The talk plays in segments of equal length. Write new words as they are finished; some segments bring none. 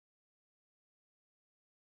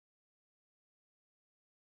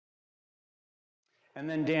And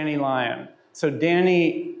then Danny Lyon. So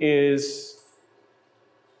Danny is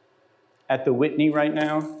at the Whitney right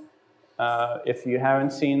now. If you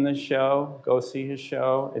haven't seen the show, go see his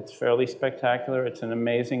show. It's fairly spectacular. It's an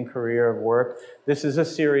amazing career of work. This is a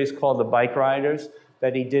series called The Bike Riders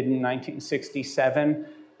that he did in 1967.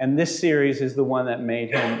 And this series is the one that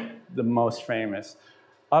made him the most famous.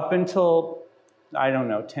 Up until, I don't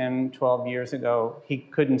know, 10, 12 years ago, he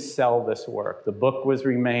couldn't sell this work. The book was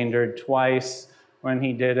remaindered twice when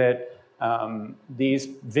he did it. These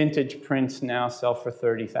vintage prints now sell for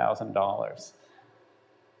 $30,000.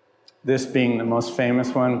 This being the most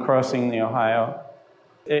famous one, Crossing the Ohio.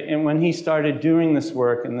 And when he started doing this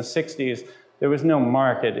work in the 60s, there was no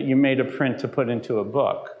market. You made a print to put into a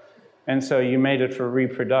book. And so you made it for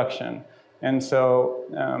reproduction. And so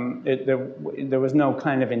there was no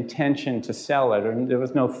kind of intention to sell it, or there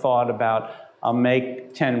was no thought about, I'll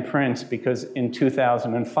make 10 prints because in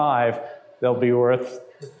 2005, they'll be worth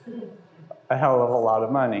a hell of a lot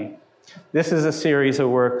of money. This is a series of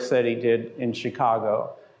works that he did in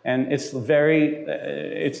Chicago. And it's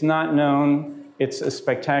not known. It's a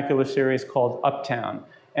spectacular series called Uptown.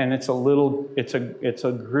 And it's a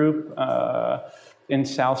group in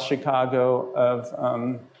South Chicago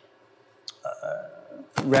of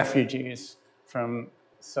refugees from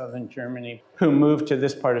southern Germany who moved to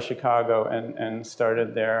this part of Chicago and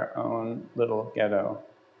started their own little ghetto.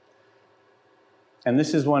 And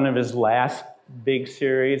this is one of his last big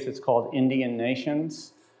series. It's called Indian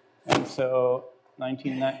Nations. And so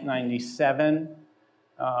 1997.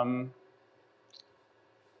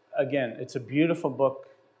 Again, it's a beautiful book.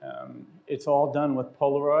 It's all done with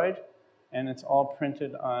Polaroid, and it's all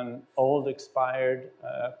printed on old expired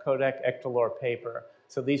Kodak Ectalor paper.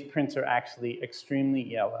 So these prints are actually extremely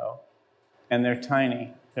yellow, and they're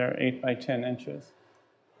tiny. They're 8 by 10 inches.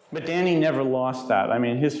 But Danny never lost that. I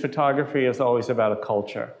mean, his photography is always about a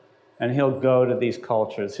culture, and he'll go to these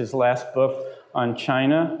cultures. His last book on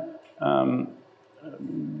China,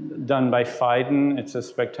 done by Fiden. It's a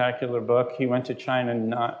spectacular book. He went to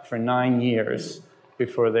China for 9 years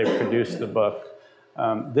before they produced the book.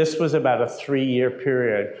 This was about a 3-year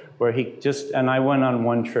period where and I went on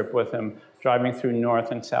one trip with him, driving through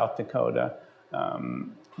North and South Dakota,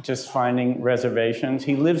 just finding reservations.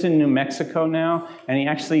 He lives in New Mexico now, and he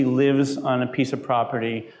actually lives on a piece of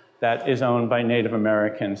property that is owned by Native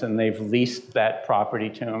Americans, and they've leased that property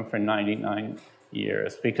to him for 99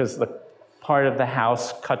 years because the part of the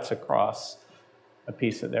house cuts across a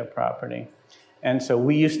piece of their property. And so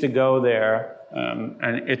we used to go there,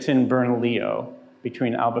 and it's in Bernalillo,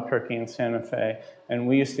 between Albuquerque and Santa Fe. And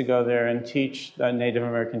we used to go there and teach Native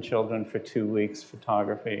American children for 2 weeks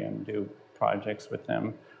photography and do projects with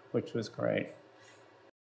them, which was great.